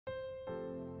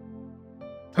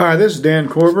Hi, this is Dan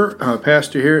Corver,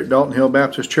 pastor here at Dalton Hill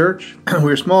Baptist Church.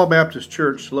 We're a small Baptist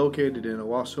church located in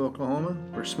Owasso, Oklahoma.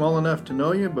 We're small enough to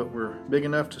know you, but we're big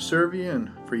enough to serve you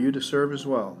and for you to serve as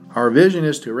well. Our vision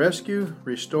is to rescue,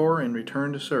 restore, and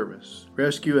return to service.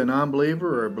 Rescue a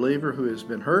non-believer or a believer who has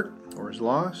been hurt or is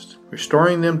lost,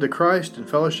 restoring them to Christ in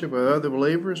fellowship with other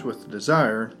believers with the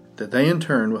desire that they in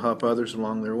turn will help others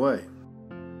along their way.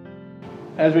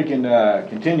 As we can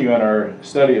continue on our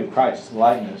study of Christ's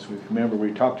likeness,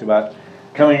 we talked about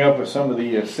coming up with some of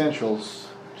the essentials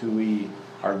to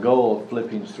our goal of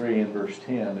Philippians 3 and verse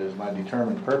 10 is my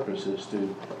determined purpose is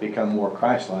to become more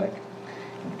Christ-like.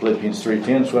 And Philippians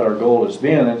 3:10 is what our goal has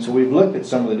been, and so we've looked at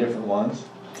some of the different ones.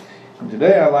 And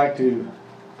today I'd like to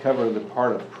cover the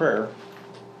part of prayer.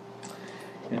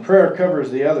 And prayer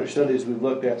covers the other studies we've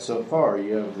looked at so far.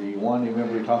 You have the one,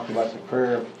 remember we talked about the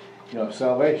prayer of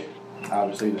salvation.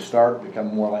 Obviously, to start, become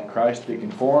more like Christ, be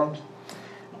conformed.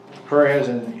 Prayer has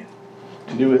to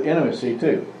do with intimacy,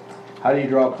 too. How do you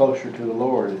draw closer to the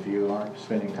Lord if you aren't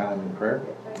spending time in prayer?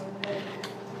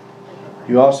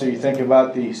 You think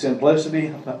about the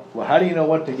simplicity. Well, how do you know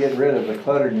what to get rid of, the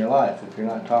clutter in your life, if you're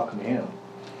not talking to Him?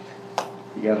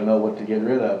 You got to know what to get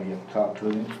rid of. You have to talk to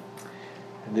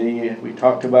Him. We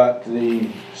talked about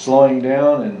the slowing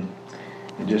down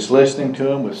and just listening to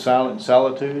Him with silent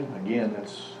solitude. Again,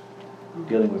 that's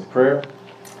dealing with prayer.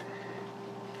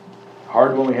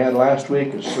 Hard one we had last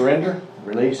week is surrender,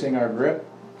 releasing our grip.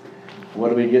 What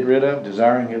do we get rid of?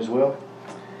 Desiring His will.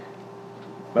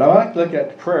 But I like to look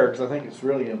at prayer because I think it's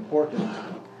really important.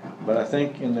 But I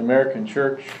think in the American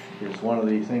church is one of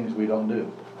the things we don't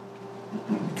do.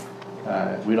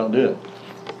 We don't do it.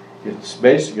 It's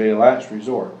basically a last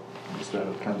resort. That's what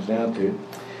it comes down to.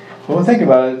 When we think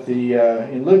about it,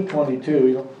 in Luke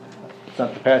 22, it's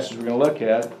not the passage we're going to look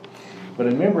at, but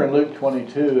remember in Luke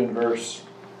 22 in verse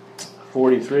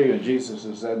 43 when Jesus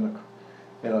is said,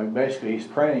 basically he's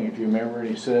praying, if you remember, and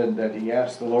he said that he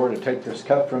asked the Lord to take this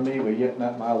cup from me, but yet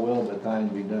not my will, but thine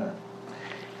be done.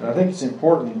 And I think it's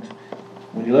important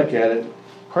when you look at it,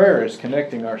 prayer is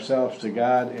connecting ourselves to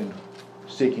God and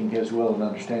seeking His will and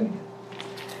understanding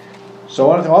it.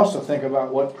 So I want to also think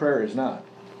about what prayer is not.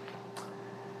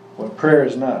 What prayer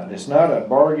is not. It's not a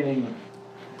bargaining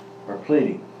or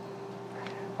pleading.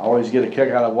 I always get a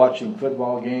kick out of watching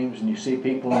football games and you see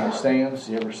people in the stands.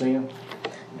 You ever see them?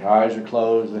 Their eyes are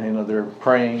closed and they're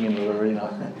praying and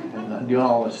they're doing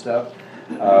all this stuff.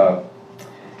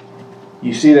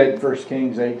 You see that in 1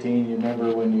 Kings 18. You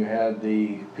remember when you had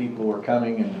the people were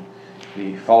coming and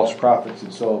the false prophets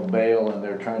and so of Baal, and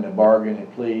they're trying to bargain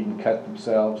and plead and cut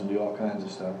themselves and do all kinds of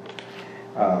stuff.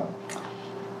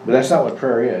 But that's not what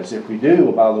prayer is. If we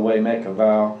do, by the way, make a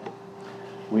vow,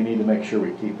 we need to make sure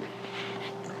we keep it.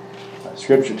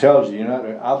 Scripture tells you you're not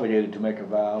obligated to make a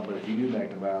vow, but if you do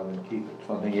make a vow, then keep it. It's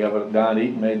one thing you have Don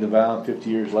Eaton made the vow, and 50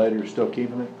 years later you're still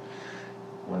keeping it.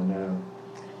 When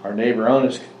our neighbor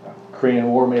Onus, Korean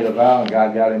War, made a vow, and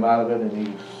God got him out of it, and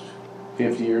he's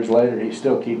 50 years later, he's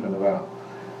still keeping the vow.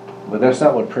 But that's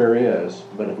not what prayer is.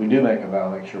 But if we do make a vow,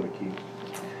 make sure we keep it.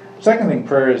 Second thing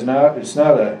prayer is not, it's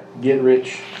not a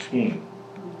get-rich scheme.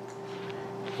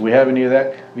 Do we have any of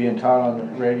that being taught on the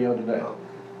radio today?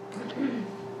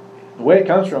 The way it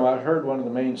comes from, I heard one of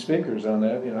the main speakers on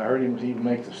that, I heard him even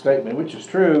make the statement, which is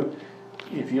true.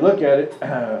 If you look at it,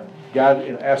 God,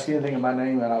 ask anything in my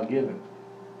name and I'll give it.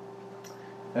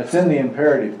 That's in the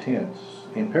imperative tense.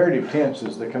 The imperative tense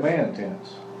is the command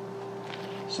tense.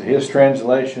 So his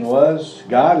translation was,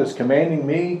 God is commanding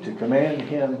me to command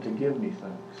Him to give me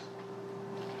things.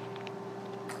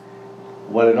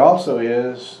 What it also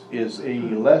is a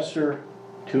lesser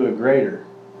to a greater,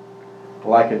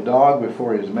 like a dog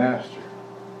before his master.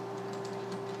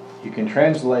 You can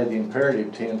translate the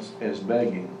imperative tense as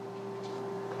begging,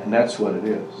 and that's what it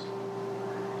is.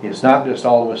 It's not just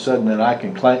all of a sudden that I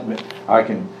can claim it,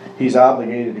 He's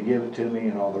obligated to give it to me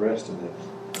and all the rest of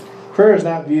this. Prayer is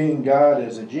not viewing God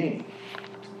as a genie.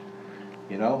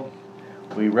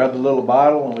 We rub the little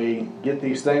bottle and we get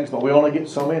these things, but we only get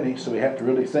so many, so we have to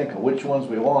really think of which ones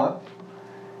we want.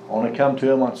 Only come to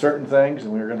Him on certain things,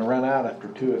 and we're going to run out after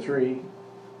 2 or 3.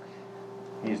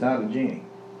 He's not a genie.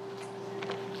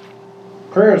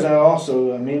 Prayer is not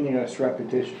also meaningless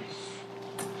repetitions.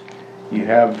 You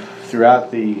have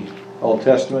throughout the Old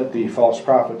Testament the false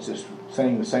prophets just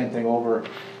saying the same thing over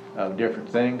different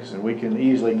things, and we can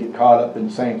easily get caught up in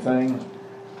the same thing.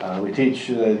 We teach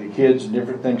the kids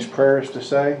different things, prayers to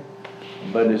say,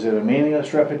 but is it a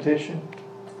meaningless repetition,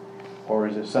 or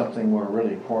is it something we're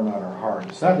really pouring out our heart?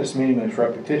 It's not just meaningless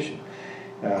repetition.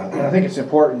 And I think it's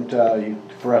important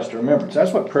for us to remember. So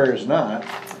that's what prayer is not.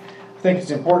 I think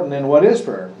it's important then, what is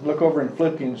prayer? Look over in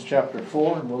Philippians chapter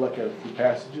 4, and we'll look at a few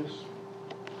passages.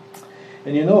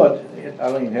 And you know it, I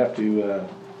don't even have to,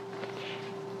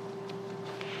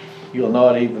 you'll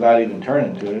know it without even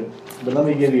turning to it. But let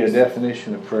me give you a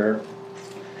definition of prayer,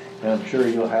 and I'm sure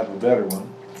you'll have a better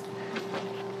one.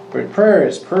 But prayer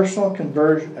is personal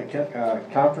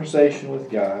conversation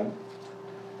with God,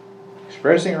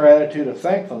 expressing our attitude of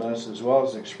thankfulness as well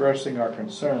as expressing our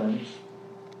concerns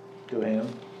to Him,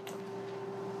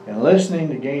 and listening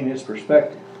to gain His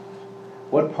perspective.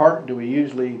 What part do we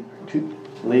usually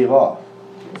leave off?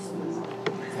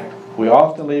 We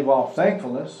often leave off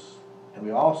thankfulness, and we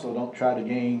also don't try to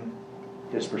gain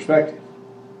His perspective.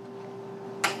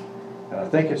 And I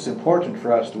think it's important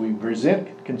for us that we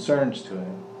present concerns to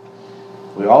Him.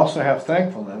 We also have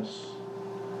thankfulness.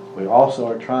 We also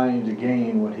are trying to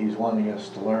gain what He's wanting us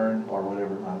to learn, or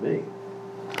whatever it might be.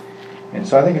 And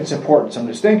so I think it's important. Some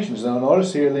distinctions, though.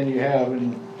 Notice here, then you have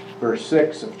in verse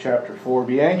 6 of chapter 4,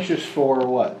 be anxious for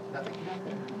what? Nothing.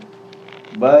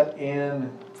 But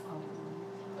in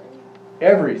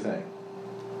everything.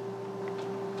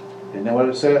 Isn't that what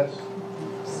it says?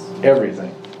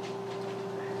 Everything.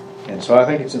 And so I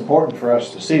think it's important for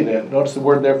us to see that. Notice the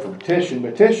word there for petition.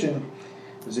 Petition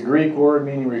is a Greek word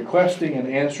meaning requesting an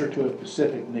answer to a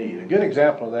specific need. A good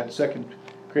example of that, 2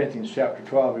 Corinthians chapter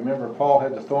 12. Remember, Paul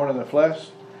had the thorn in the flesh,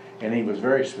 and he was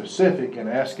very specific in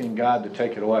asking God to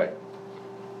take it away.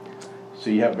 So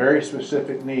you have very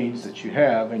specific needs that you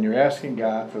have, and you're asking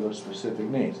God for those specific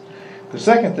needs. The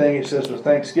second thing he says was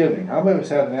thanksgiving. How many of us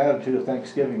have an attitude of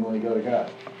thanksgiving when we go to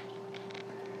God?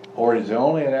 Or is it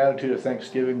only an attitude of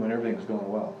thanksgiving when everything's going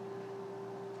well?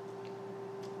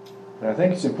 And I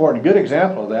think it's important. A good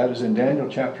example of that is in Daniel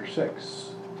chapter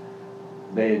 6.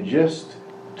 They had just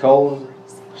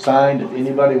signed if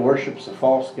anybody worships a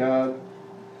false god,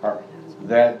 or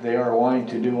that they are wanting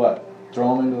to do what?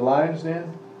 Throw them into the lion's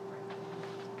den?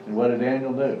 And what did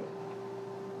Daniel do?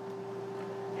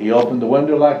 He opened the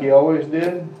window like he always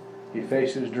did. He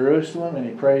faces Jerusalem and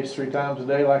he prays 3 times a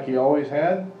day like he always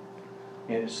had.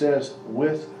 And it says,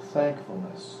 with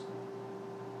thankfulness.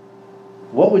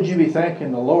 What would you be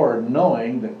thanking the Lord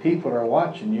knowing that people are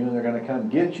watching you and they're going to come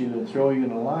get you and throw you in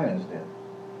the lion's den?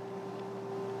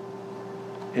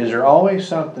 Is there always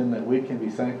something that we can be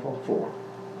thankful for?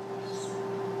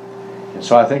 And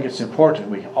so I think it's important.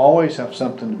 We always have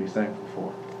something to be thankful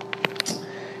for.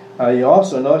 You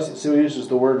also notice it still uses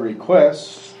the word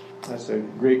requests. That's a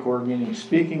Greek word meaning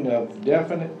speaking of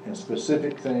definite and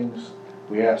specific things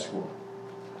we ask for.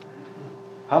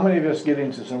 How many of us get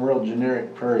into some real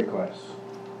generic prayer requests?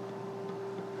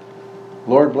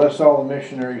 Lord, bless all the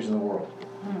missionaries in the world.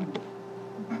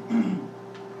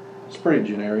 It's pretty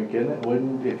generic, isn't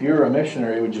it? If you're a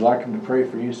missionary, would you like them to pray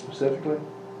for you specifically?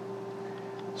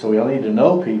 So we all need to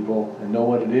know people and know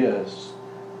what it is.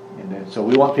 And then, so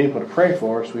we want people to pray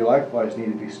for us. We likewise need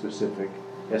to be specific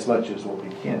as much as what we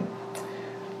can.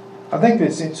 I think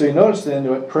that, so you notice then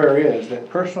what prayer is, that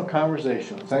personal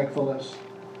conversation, thankfulness,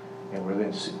 and we're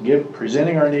then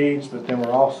presenting our needs, but then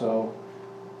we're also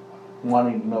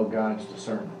wanting to know God's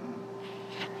discernment.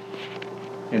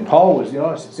 And Paul was,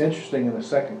 notice it's interesting in the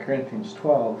 2 Corinthians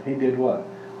 12, he did what?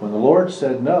 When the Lord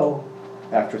said no,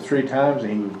 after 3 times,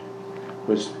 and he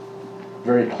was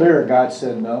very clear, God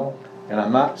said no. And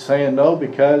I'm not saying no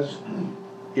because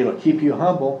it'll keep you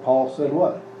humble. Paul said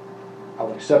what?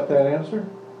 I'll accept that answer.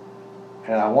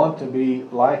 And I want to be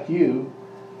like you.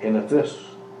 And if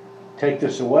take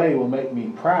this away will make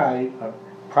me pride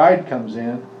comes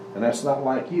in, and that's not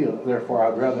like you. Therefore,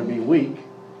 I'd rather be weak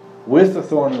with the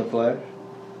thorn in the flesh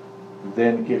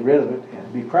than get rid of it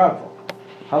and be proudful.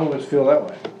 How many of us feel that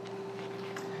way?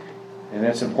 And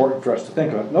that's important for us to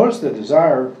think about. Notice the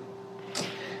desire.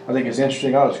 I think it's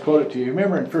interesting. I'll just quote it to you.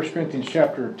 Remember in 1 Corinthians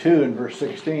chapter 2 and verse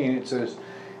 16, it says,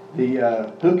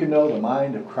 who can know the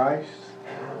mind of Christ?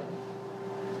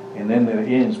 And then it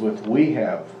ends with, we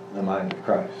have the mind of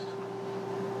Christ.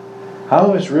 How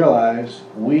many of us realize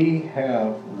we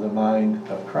have the mind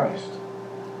of Christ?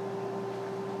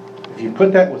 If you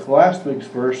put that with last week's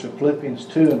verse of Philippians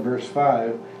 2 and verse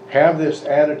 5, have this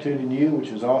attitude in you which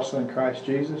is also in Christ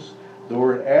Jesus. The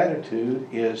word attitude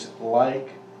is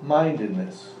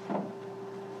like-mindedness.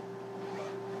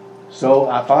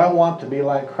 So if I want to be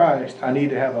like Christ, I need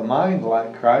to have a mind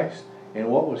like Christ. And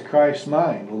what was Christ's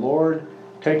mind? Lord,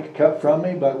 take the cup from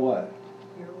me, but what?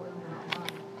 Your will, not mine.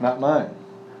 Not mine.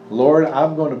 Lord,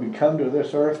 I'm going to come to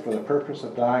this earth for the purpose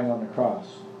of dying on the cross.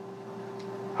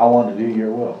 I want to do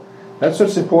your will. That's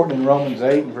what's important in Romans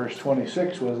 8 and verse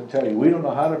 26 was it tell you, we don't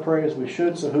know how to pray as we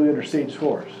should, so who intercedes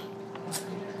for us?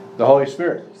 The Holy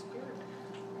Spirit.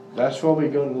 That's why we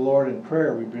go to the Lord in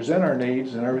prayer. We present our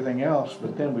needs and everything else,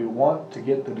 but then we want to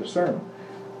get the discernment.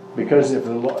 Because if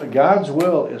God's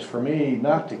will is for me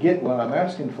not to get what I'm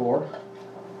asking for,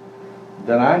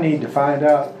 then I need to find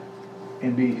out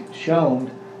and be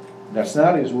shown that's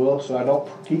not His will, so I don't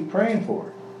keep praying for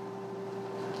it.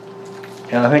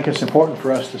 And I think it's important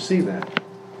for us to see that.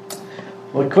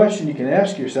 Well, the question you can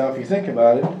ask yourself, if you think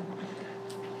about it,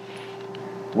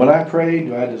 when I pray,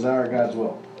 do I desire God's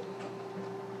will?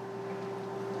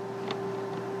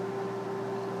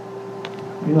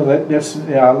 You know, that's,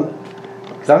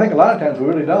 because I think a lot of times we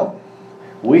really don't.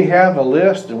 We have a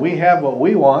list and we have what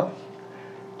we want,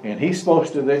 and He's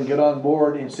supposed to then get on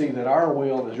board and see that our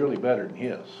will is really better than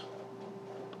His.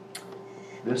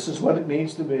 This is what it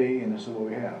needs to be, and this is what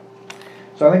we have.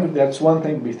 So I think that's one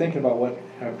thing to be thinking about what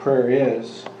prayer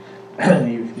is.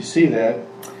 You see that.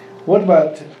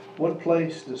 What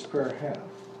place does prayer have?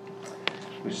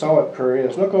 We saw what prayer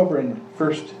is. Look over in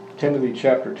 1 Timothy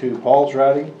chapter 2. Paul's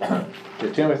writing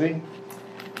to Timothy,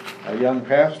 a young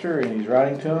pastor, and he's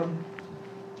writing to him.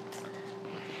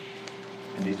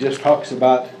 And he just talks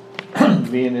about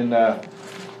being in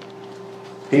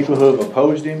people who have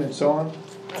opposed him and so on.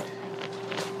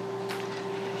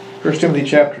 1 Timothy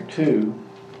chapter 2,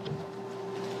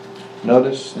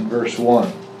 notice in verse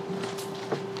 1.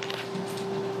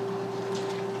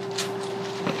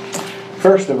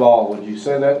 First of all, would you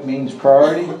say that means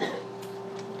priority?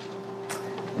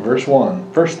 Verse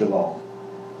 1, first of all,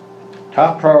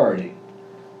 top priority.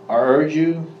 I urge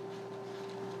you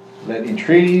that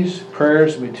entreaties,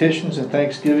 prayers, petitions, and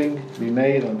thanksgiving be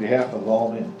made on behalf of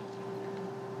all men.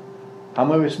 How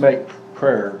many of us make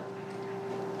prayer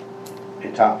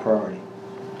a top priority?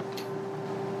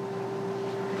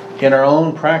 In our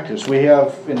own practice, we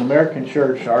have in the American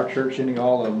church, our church,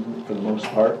 all of them for the most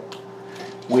part,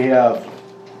 we have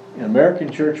in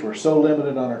American church, we're so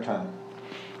limited on our time.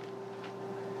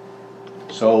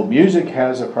 So music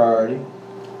has a priority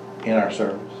in our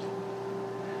service.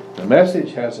 The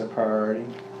message has a priority.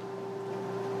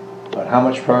 But how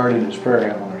much priority does prayer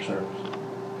have on our service?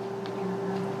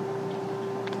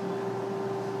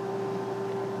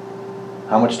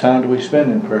 How much time do we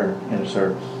spend in prayer in a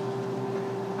service?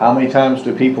 How many times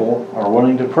do people are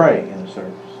willing to pray in a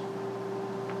service?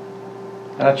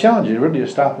 And I challenge you really to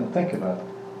stop and think about it.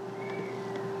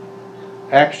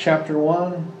 Acts chapter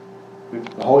 1,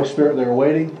 the Holy Spirit, they were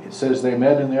waiting. It says they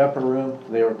met in the upper room.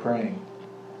 They were praying.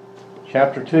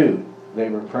 Chapter 2, they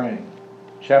were praying.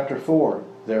 Chapter 4,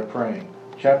 they're praying.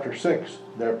 Chapter 6,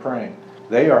 they're praying.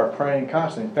 They are praying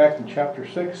constantly. In fact, in chapter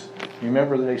 6, you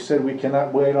remember they said we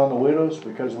cannot wait on the widows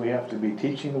because we have to be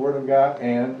teaching the Word of God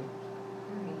and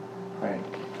praying.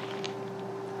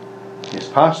 It's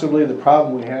possibly the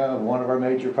problem we have, one of our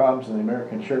major problems in the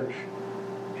American church,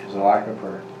 is a lack of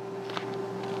prayer.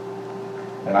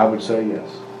 And I would say yes.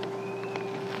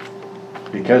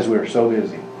 Because we're so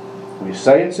busy. We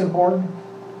say it's important,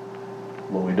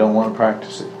 but we don't want to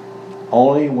practice it.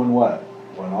 Only when what?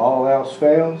 When all else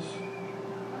fails?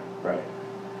 Right.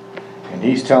 And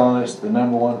He's telling us the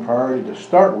number one priority to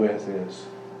start with is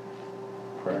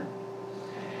prayer.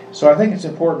 So I think it's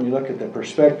important you look at the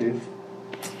perspective,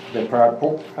 the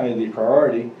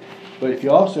priority. But if you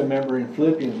also remember in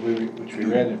Philippians, which we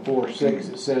read in 4:6,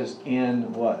 it says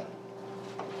in what?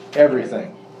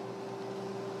 Everything.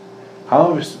 How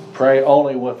many of us pray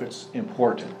only if it's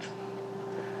important?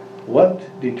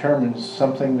 What determines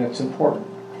something that's important?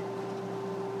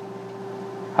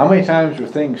 How many times were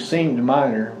things seemed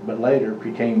minor but later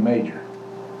became major?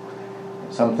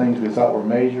 And some things we thought were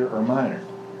major or minor.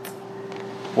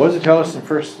 What does it tell us in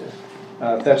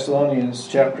 1 Thessalonians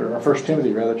chapter, or 1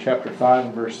 Timothy rather, chapter 5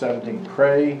 and verse 17?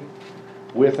 Pray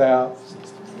without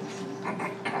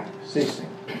ceasing.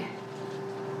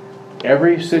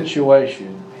 Every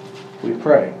situation we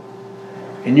pray.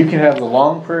 And you can have the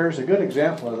long prayers. A good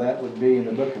example of that would be in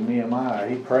the book of Nehemiah.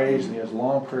 He prays and he has a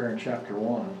long prayer in chapter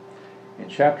 1. In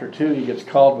chapter 2 he gets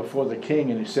called before the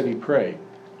king and he said he prayed.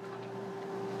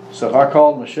 So if I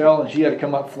called Michelle and she had to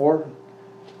come up forward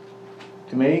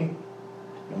to me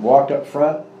and walked up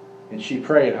front and she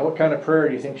prayed, what kind of prayer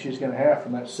do you think she's going to have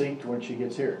from that seat to when she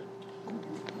gets here?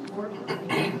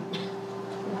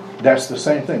 That's the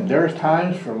same thing. There's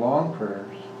times for long prayers.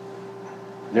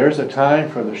 There's a time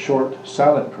for the short,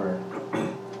 silent prayer.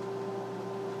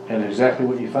 And exactly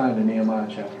what you find in Nehemiah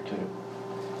chapter 2.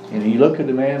 And you look at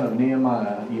the man of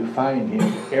Nehemiah, you find him,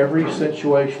 every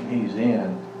situation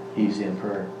he's in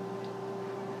prayer.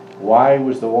 Why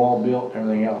was the wall built,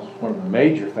 everything else? One of the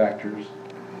major factors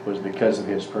was because of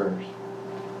his prayers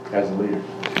as a leader.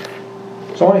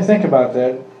 So when you think about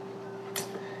that,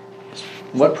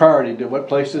 What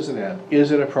place does it have?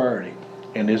 Is it a priority?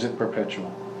 And is it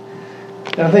perpetual?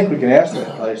 And I think we can ask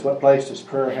that place, what place does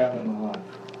prayer have in my life?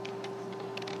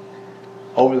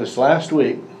 Over this last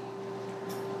week,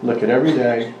 look at every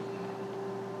day,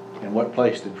 and what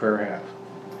place did prayer have?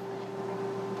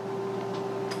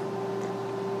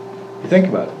 You think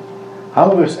about it. How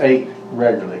many of us ate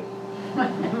regularly?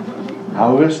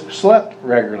 How many of us slept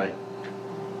regularly?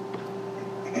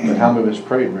 But how many of us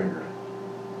prayed regularly?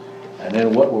 And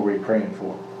then what were we praying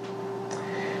for?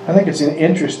 I think it's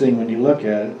interesting when you look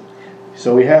at it.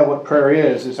 So we have what prayer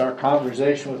is. It's our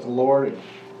conversation with the Lord,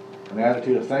 an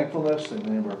attitude of thankfulness, and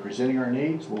then we're presenting our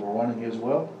needs, where we're wanting His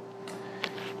will.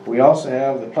 We also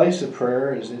have the place of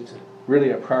prayer. Is it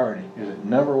really a priority? Is it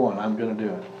number one? I'm going to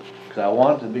do it because I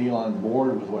want to be on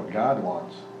board with what God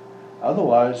wants.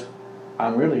 Otherwise,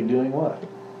 I'm really doing what?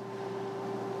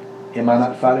 Am I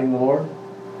not fighting the Lord?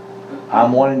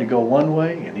 I'm wanting to go one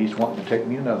way, and He's wanting to take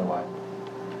me another way.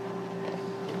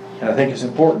 And I think it's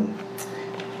important.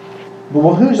 But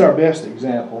well, who's our best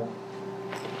example?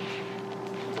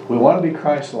 We want to be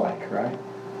Christ-like, right?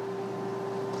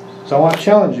 So I want to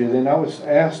challenge you. Then I was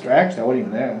asked, or actually I wasn't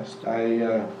even asked.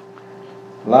 A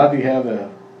lot of you have the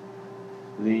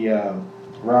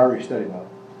Ryrie Study Bible.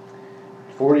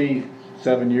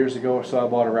 47 years ago or so, I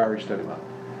bought a Ryrie Study Bible.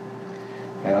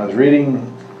 And I was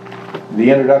reading the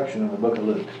introduction of the book of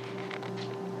Luke.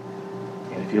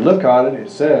 And if you look at it, it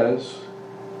says,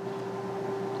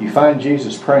 you find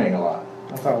Jesus praying a lot.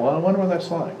 I thought, well, I wonder what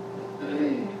that's like.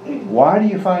 Why do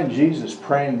you find Jesus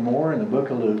praying more in the book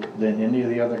of Luke than any of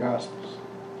the other Gospels?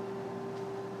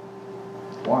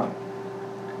 Why?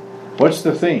 What's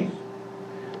the theme?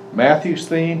 Matthew's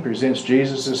theme presents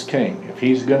Jesus as king. If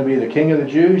He's going to be the king of the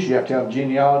Jews, you have to have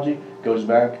genealogy. Goes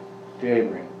back to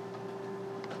Abraham.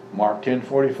 Mark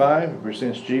 10:45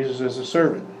 presents Jesus as a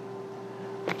servant.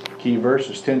 Key verse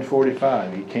is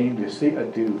 10:45. He came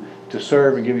to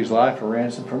serve and give His life a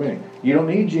ransom for many. You don't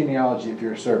need genealogy if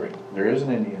you're a servant. There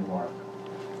isn't any in Mark.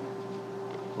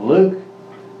 Luke,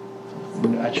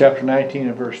 chapter 19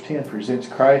 and verse 10, presents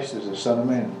Christ as the Son of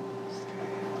Man.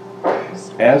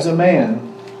 As a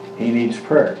man, He needs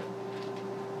prayer.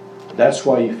 That's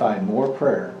why you find more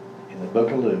prayer in the book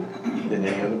of Luke than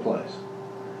any other place.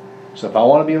 So if I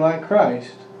want to be like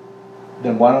Christ,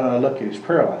 then why don't I look at His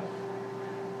prayer life?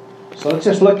 So let's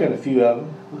just look at a few of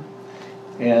them.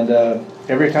 And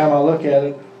every time I look at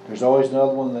it, there's always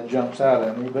another one that jumps out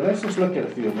at me. But let's just look at a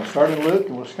few of them. We'll start in Luke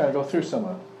and we'll just kind of go through some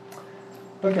of them.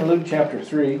 Look in Luke chapter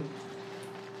 3.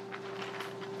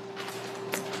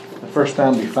 The first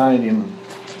time we find Him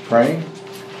praying.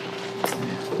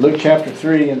 Luke chapter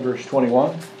 3 and verse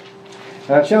 21.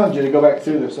 And I challenge you to go back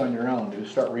through this on your own.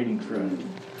 Just start reading through it.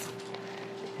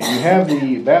 And you have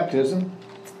the baptism.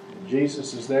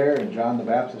 Jesus is there and John the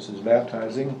Baptist is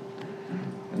baptizing.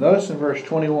 And notice in verse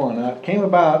 21, now it came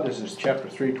about, this is chapter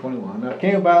 3:21, now it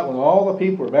came about when all the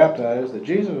people were baptized that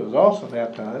Jesus was also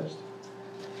baptized.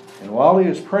 And while He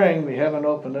was praying, the heaven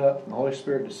opened up, and the Holy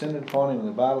Spirit descended upon Him in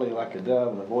the bodily like a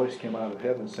dove, and a voice came out of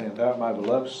heaven saying, Thou art my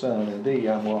beloved Son, in Thee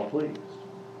I am well pleased.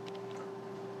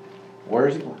 Where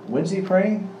is He? When's He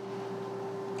praying?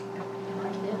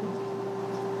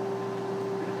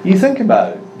 You think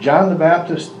about it. John the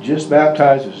Baptist just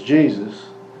baptizes Jesus.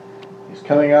 He's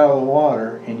coming out of the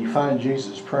water, and you find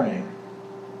Jesus praying.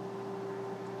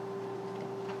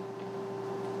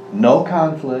 No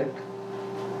conflict.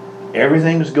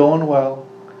 Everything's going well.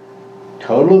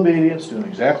 Total obedience, doing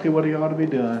exactly what He ought to be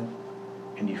doing,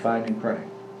 and you find Him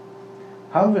praying.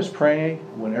 How of us praying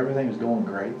when everything's going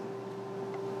great?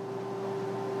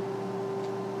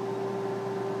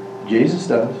 Jesus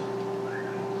does.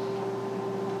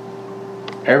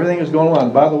 Everything is going well.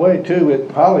 And by the way, too,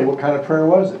 probably what kind of prayer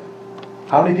was it?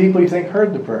 How many people do you think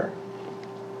heard the prayer?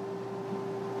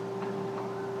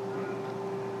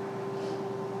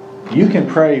 You can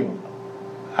pray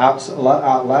out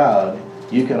loud.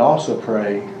 You can also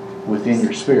pray within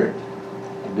your spirit.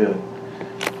 Do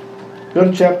it. Go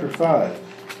to chapter 5.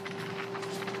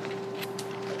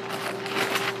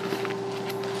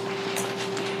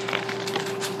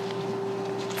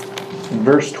 In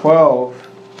verse 12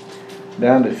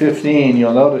 down to 15,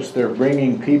 you'll notice they're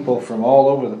bringing people from all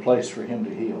over the place for Him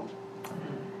to heal.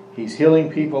 He's healing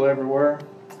people everywhere.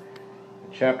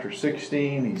 In chapter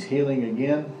 16, He's healing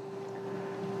again.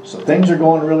 So things are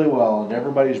going really well, and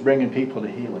everybody's bringing people to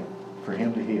healing, for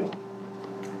Him to heal.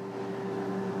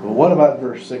 But what about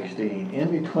verse 16?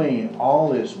 In between all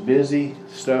this busy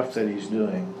stuff that He's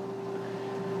doing,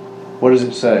 what does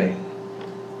it say?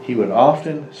 He would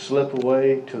often slip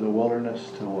away to the wilderness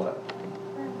to what?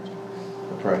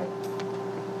 To pray.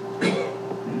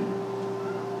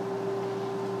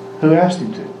 Who asked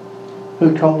him to?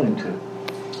 Who told him to?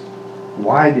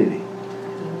 Why did he?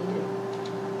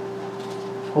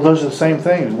 Well, those are the same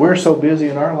things. We're so busy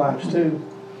in our lives too.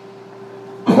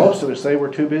 Most of us say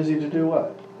we're too busy to do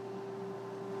what?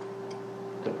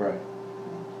 To pray.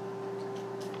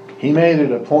 He made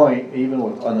it a point, even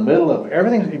with in the middle of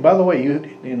everything. By the way,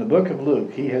 in the book of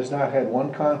Luke, he has not had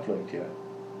one conflict yet.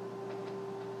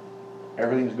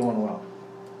 Everything's going well.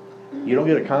 You don't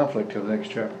get a conflict till the next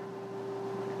chapter.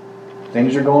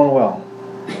 Things are going well.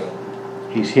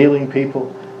 He's healing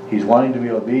people. He's wanting to be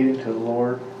obedient to the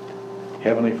Lord,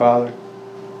 Heavenly Father.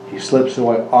 He slips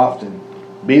away often.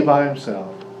 Be by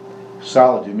himself.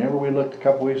 Solitude. Remember we looked a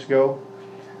couple weeks ago?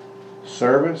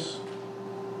 Service.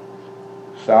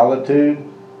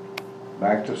 Solitude.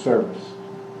 Back to service.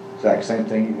 Exact same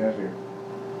thing you have here.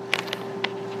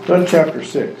 Go to chapter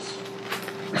 6.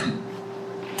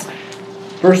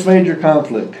 First major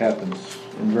conflict happens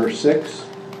in verse 6.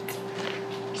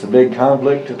 It's a big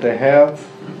conflict that they have,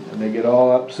 and they get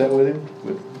all upset with him,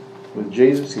 with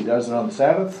Jesus. He does it on the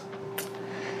Sabbath.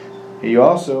 He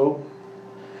also,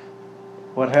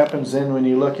 what happens then when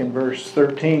you look in verse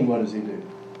 13, what does he do?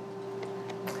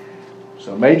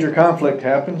 So major conflict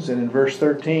happens, and in verse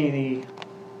 13 he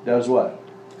does what?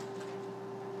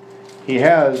 He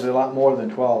has a lot more than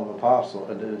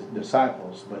 12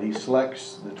 disciples, but he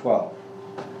selects the 12.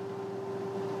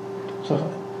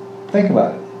 So think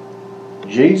about it.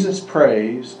 Jesus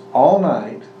prays all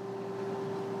night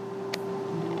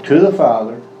to the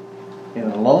Father in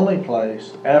a lonely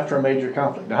place after a major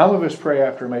conflict. Now, how many of us pray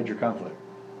after a major conflict?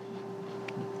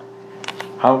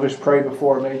 How many of us pray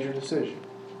before a major decision?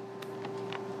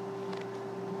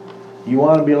 You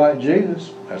want to be like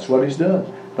Jesus, that's what he's doing.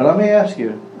 But let me ask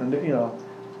you,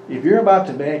 if you're about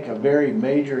to make a very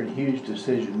major and huge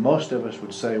decision, most of us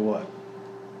would say what?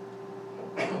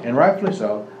 And rightfully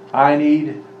so, I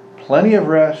need plenty of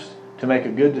rest to make a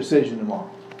good decision tomorrow.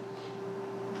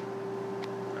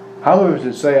 How many of us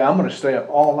would say, I'm going to stay up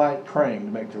all night praying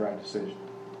to make the right decision?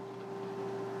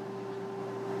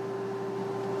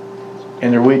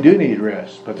 And we do need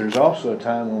rest, but there's also a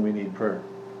time when we need prayer.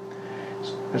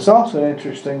 It's also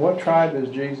interesting, what tribe is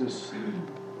Jesus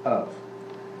of?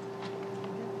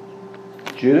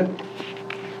 Judah?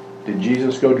 Did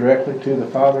Jesus go directly to the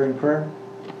Father in prayer?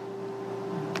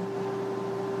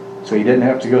 So he didn't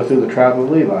have to go through the tribe of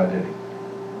Levi, did he?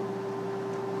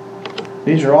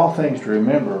 These are all things to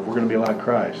remember if we're going to be like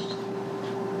Christ.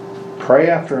 Pray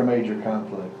after a major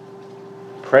conflict.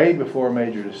 Pray before a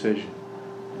major decision.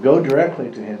 Go directly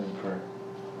to him in prayer.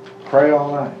 Pray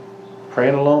all night. Pray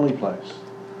in a lonely place.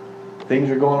 Things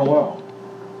are going well.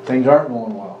 Things aren't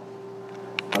going well.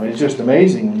 I mean, it's just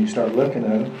amazing when you start looking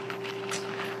at it.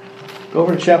 Go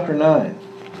over to chapter 9.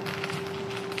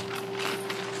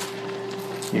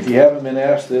 If you haven't been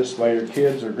asked this by your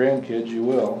kids or grandkids, you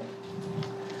will.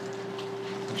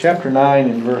 Chapter 9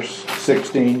 in verse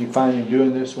 16, you find him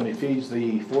doing this when he feeds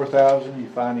the 4,000. You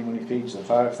find him when he feeds the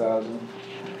 5,000.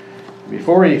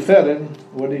 Before he fed him,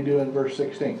 what did he do in verse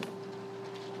 16?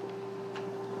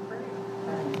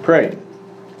 Prayed.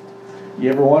 You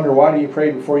ever wonder why do you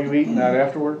pray before you eat and not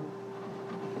afterward?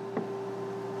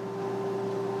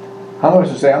 How much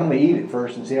to say, I'm going to eat it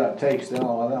first and see how it tastes, then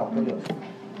I'll put it.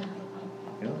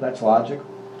 That's logical.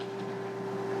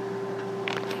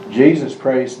 Jesus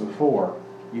prays before.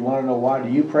 You want to know why do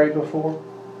you pray before?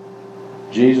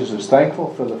 Jesus is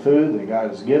thankful for the food that God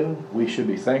has given. We should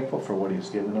be thankful for what he's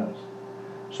given us.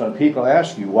 So when people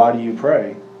ask you, why do you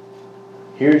pray?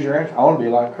 Here's your answer. I want to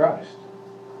be like Christ.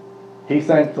 He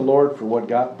thanked the Lord for what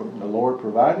the Lord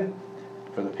provided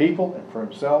for the people and for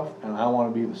himself, and I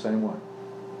want to be the same way.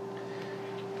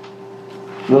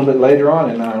 A little bit later on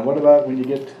in 9, what about when you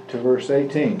get to verse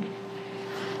 18?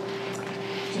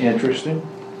 It's interesting.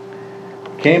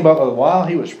 While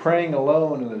he was praying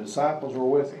alone and the disciples were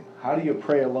with him. How do you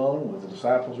pray alone when the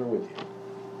disciples are with you?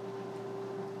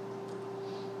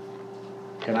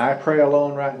 Can I pray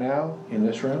alone right now in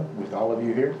this room with all of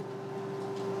you here?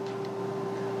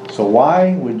 So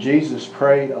why would Jesus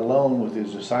pray alone with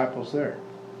his disciples there?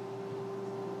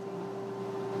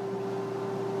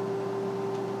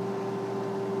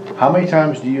 How many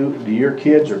times do your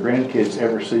kids or grandkids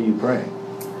ever see you praying?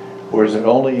 Or is it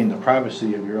only in the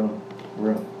privacy of your own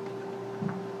room?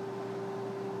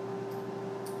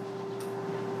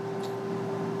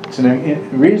 So the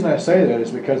reason I say that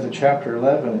is because of chapter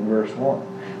 11 and verse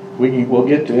 1. We'll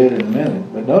get to it in a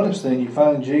minute. But notice then you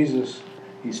find Jesus,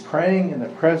 he's praying in the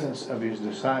presence of his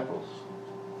disciples.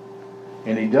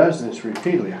 And he does this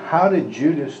repeatedly. How did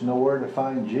Judas know where to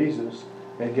find Jesus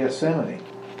at Gethsemane?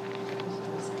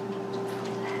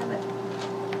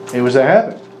 It was a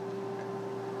habit.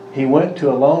 He went to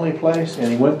a lonely place, and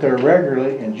he went there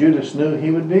regularly, and Judas knew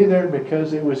he would be there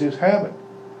because it was his habit.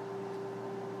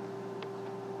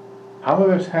 How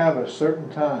many of us have a certain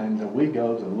time that we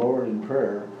go to the Lord in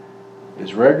prayer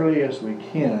as regularly as we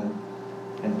can,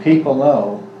 and people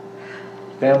know,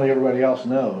 family, everybody else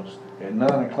knows, at 9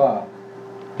 o'clock,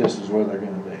 this is where they're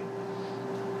going to be.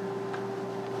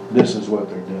 This is what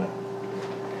they're doing.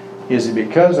 Is it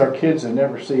because our kids have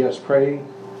never seen us pray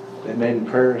that maybe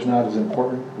prayer is not as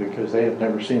important because they have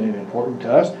never seen it important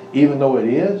to us? Even though it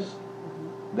is,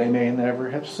 they may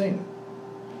never have seen it.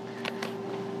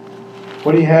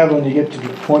 What do you have when you get to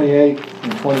 28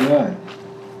 and 29?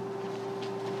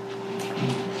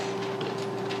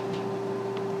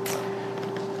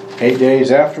 "8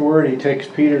 days afterward, he takes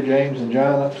Peter, James, and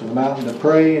John up to the mountain to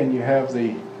pray," and you have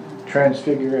the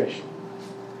transfiguration.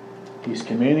 He's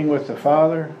communing with the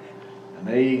Father, and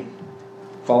they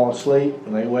fall asleep,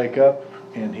 and they wake up,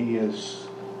 and his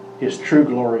true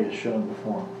glory is shown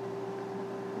before them.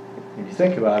 If you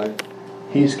think about it,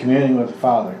 he's communing with the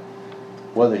Father.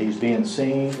 Whether he's being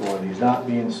seen or whether he's not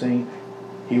being seen,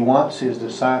 he wants his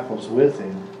disciples with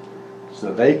him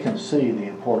so they can see the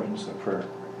importance of prayer.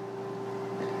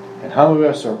 And how many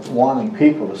of us are wanting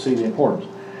people to see the importance?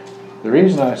 The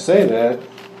reason I say that,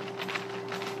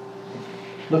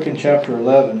 look in chapter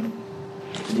 11.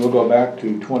 We'll go back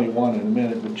to 21 in a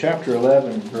minute, but chapter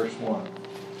 11, verse 1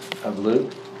 of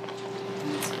Luke.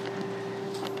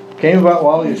 "Came about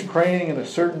while he was praying in a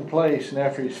certain place, and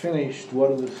after he's finished, what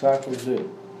do the disciples do?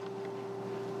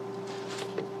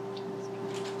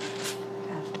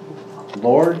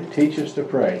 Lord, teach us to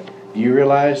pray." Do you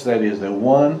realize that is the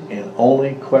one and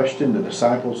only question the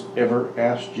disciples ever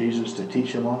asked Jesus to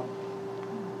teach them on?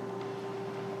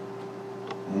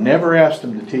 Never asked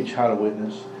him to teach how to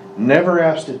witness. Never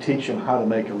asked to teach him how to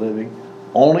make a living.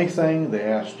 Only thing they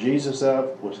asked Jesus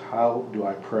of was, how do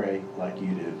I pray like you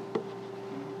do?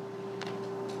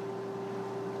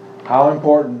 How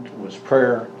important was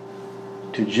prayer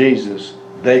to Jesus?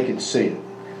 They could see it.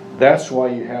 That's why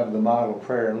you have the model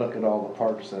prayer, and look at all the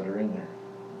parts that are in there.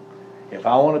 If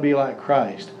I want to be like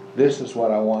Christ, this is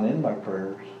what I want in my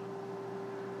prayers.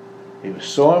 It was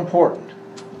so important.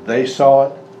 They saw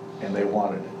it and they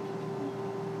wanted it.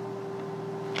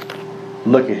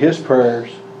 Look at his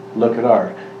prayers, look at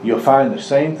ours. You'll find the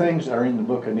same things are in the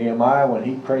book of Nehemiah when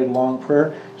he prayed a long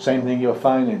prayer. Same thing you'll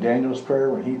find in Daniel's prayer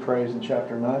when he prays in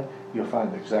chapter 9. You'll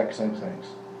find the exact same things.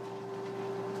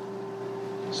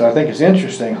 So I think it's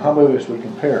interesting how many of us would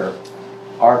compare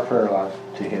our prayer life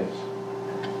to his.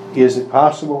 Is it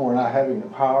possible we're not having the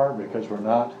power because we're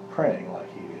not praying like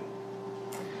he did?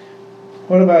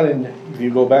 What about if you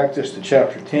go back just to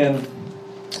chapter 10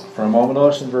 for a moment,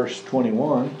 notice in verse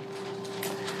 21.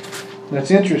 And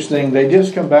it's interesting, they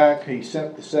just come back, he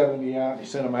sent the 70 out, he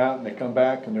sent them out, and they come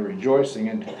back and they're rejoicing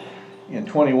in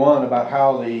 21 about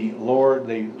how the Lord,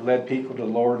 they led people to the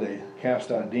Lord, they cast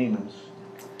out demons.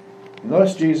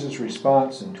 Notice Jesus'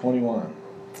 response in 21.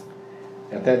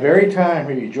 "At that very time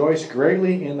he rejoiced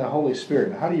greatly in the Holy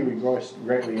Spirit." Now, how do you rejoice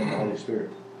greatly in the Holy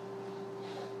Spirit?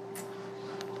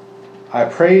 "I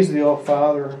praise thee, O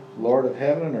Father, Lord of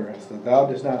heaven and earth, that thou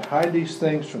didst not hide these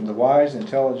things from the wise and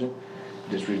intelligent,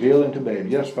 didst reveal unto babes.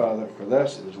 Yes, Father, for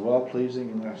thus it was well-pleasing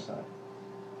in thy sight."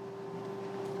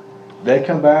 They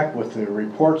come back with the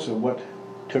reports of what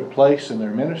took place in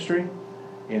their ministry,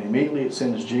 and immediately it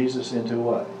sends Jesus into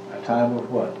what? A time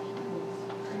of what?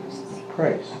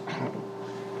 Praise.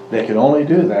 They could only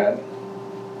do that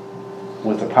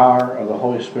with the power of the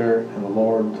Holy Spirit and the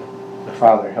Lord, the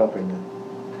Father, helping them.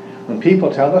 When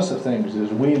people tell us of things, do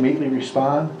we immediately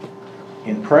respond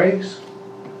in praise?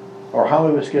 Or how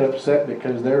many of us get upset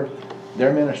because their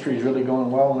ministry is really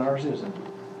going well and ours isn't?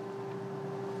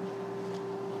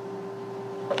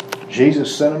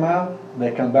 Jesus sent them out,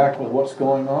 they come back with what's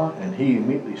going on, and he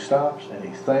immediately stops and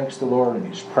he thanks the Lord and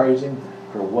he's praising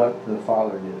for what the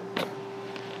Father did.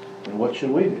 And what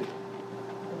should we do?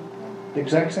 The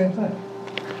exact same thing.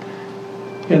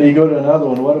 And you go to another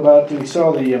one. What about, we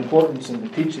saw the importance in the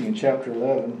teaching in chapter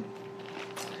 11.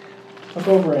 Look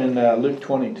over in Luke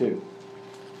 22.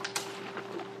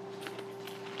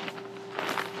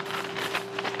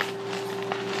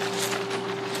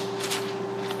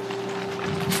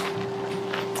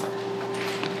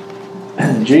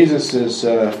 Jesus is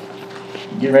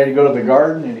getting ready to go to the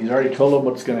garden, and he's already told them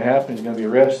what's going to happen. He's going to be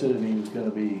arrested, and he's going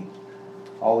to be,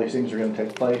 all these things are going to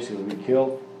take place. He'll be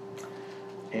killed.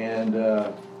 And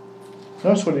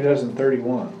notice what he does in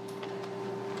 31.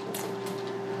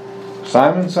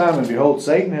 "Simon, Simon, behold,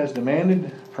 Satan has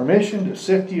demanded permission to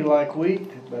sift you like wheat,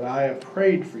 but I have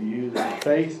prayed for you that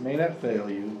your faith may not fail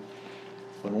you.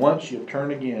 When once you have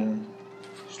turned again,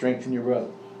 strengthen your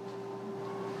brothers.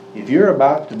 If you're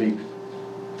about to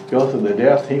go through the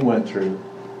death he went through,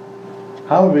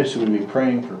 how many of us would be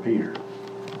praying for Peter?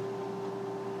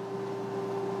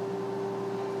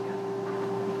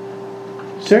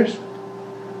 Seriously.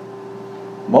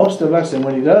 Most of us, and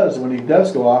when he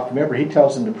does go off, remember he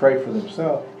tells them to pray for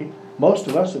themselves. Most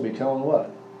of us will be telling what?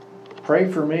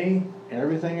 Pray for me and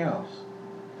everything else.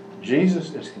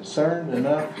 Jesus is concerned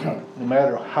enough, no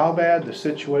matter how bad the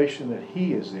situation that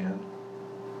he is in,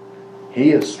 he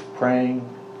is praying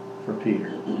for Peter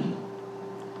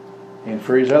and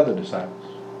for his other disciples.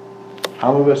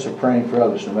 How many of us are praying for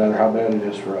others, no matter how bad it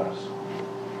is for us?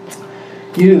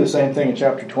 You do the same thing in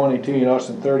chapter 22. You notice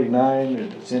in 39,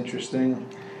 it's interesting.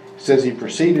 It says he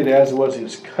proceeded as was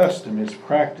his custom, his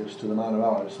practice, to the Mount of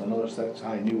Olives. So notice that's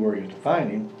how he knew where he was to find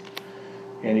him.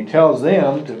 And he tells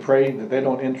them to pray that they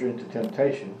don't enter into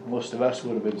temptation. Most of us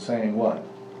would have been saying what?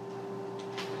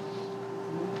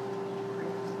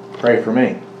 Pray for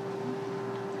me.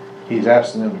 He's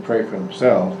asking them to pray for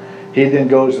themselves. He then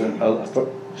goes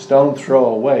a stone throw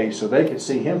away so they could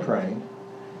see him praying.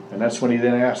 And that's when he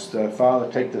then asked,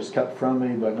 Father, take this cup from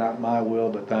me, but not my will,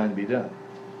 but thine be done.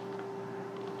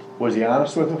 Was he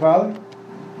honest with the Father?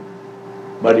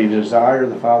 But he desired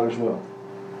the Father's will.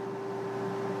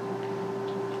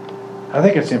 I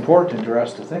think it's important for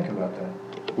us to think about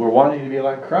that. We're wanting to be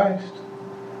like Christ.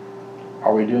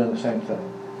 Are we doing the same thing?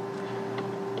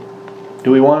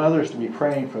 Do we want others to be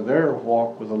praying for their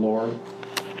walk with the Lord?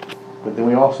 But then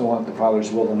we also want the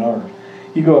Father's will in ours.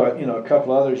 You go, a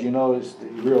couple others you notice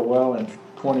real well. In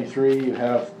 23, you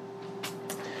have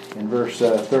in verse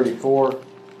 34,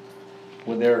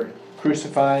 when they're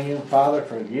crucifying him, Father,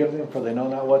 forgive them, for they know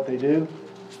not what they do.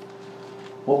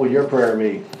 What would your prayer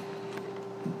be?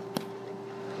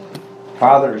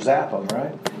 Father, zap them,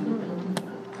 right?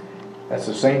 That's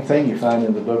the same thing you find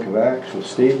in the book of Acts with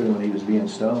Stephen when he was being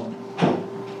stoned.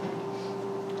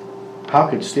 How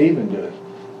could Stephen do it?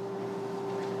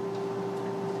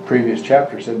 The previous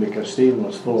chapter said because Stephen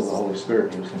was full of the Holy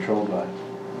Spirit, he was controlled by it.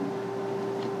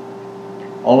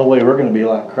 Only way we're going to be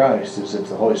like Christ is if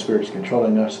the Holy Spirit's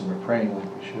controlling us and we're praying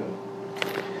like we should.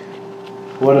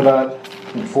 What about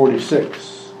in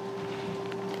 46?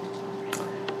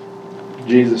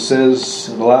 Jesus says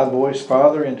in a loud voice,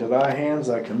 Father, into thy hands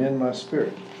I commend my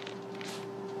spirit.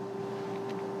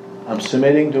 I'm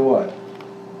submitting to what?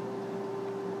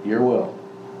 Your will.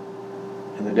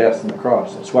 And the death on the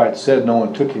cross. That's why it said no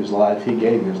one took his life, he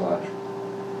gave his life.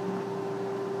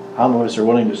 How many of us are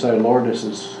willing to say, Lord,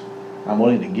 I'm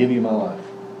willing to give you my life?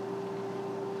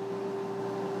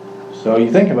 So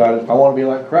you think about it, if I want to be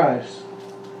like Christ,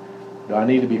 do I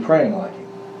need to be praying like him?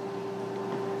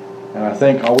 And I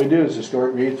think all we do is just go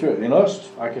read through it. You know,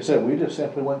 like I said, we just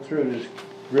simply went through this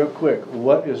real quick.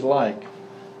 What is like?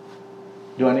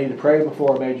 Do I need to pray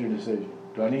before a major decision?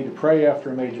 Do I need to pray after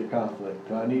a major conflict?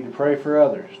 Do I need to pray for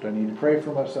others? Do I need to pray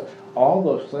for myself? All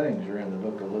those things are in the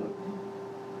book of Luke.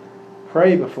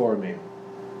 Pray before a meal.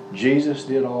 Jesus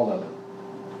did all of them.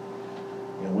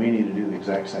 And we need to do the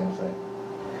exact same thing.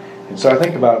 And so I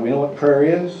think about it. We know what prayer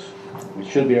is. It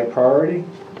should be our priority.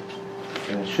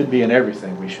 And it should be in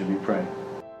everything we should be praying.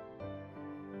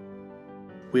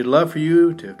 We'd love for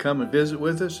you to come and visit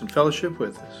with us and fellowship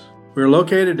with us. We're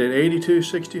located at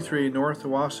 8263 North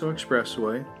Owasso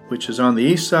Expressway, which is on the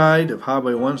east side of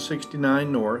Highway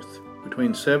 169 North,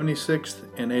 between 76th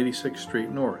and 86th Street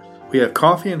North. We have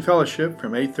coffee and fellowship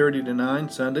from 8:30 to 9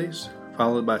 Sundays,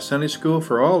 followed by Sunday school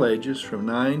for all ages from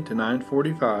 9 to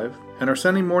 9:45, and our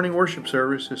Sunday morning worship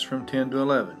service is from 10 to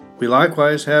 11. We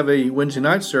likewise have a Wednesday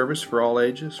night service for all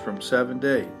ages from 7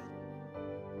 to 8.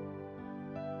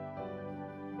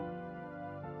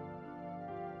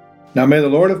 Now may the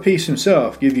Lord of peace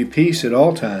himself give you peace at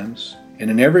all times, and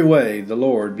in every way the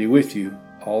Lord be with you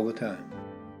all the time.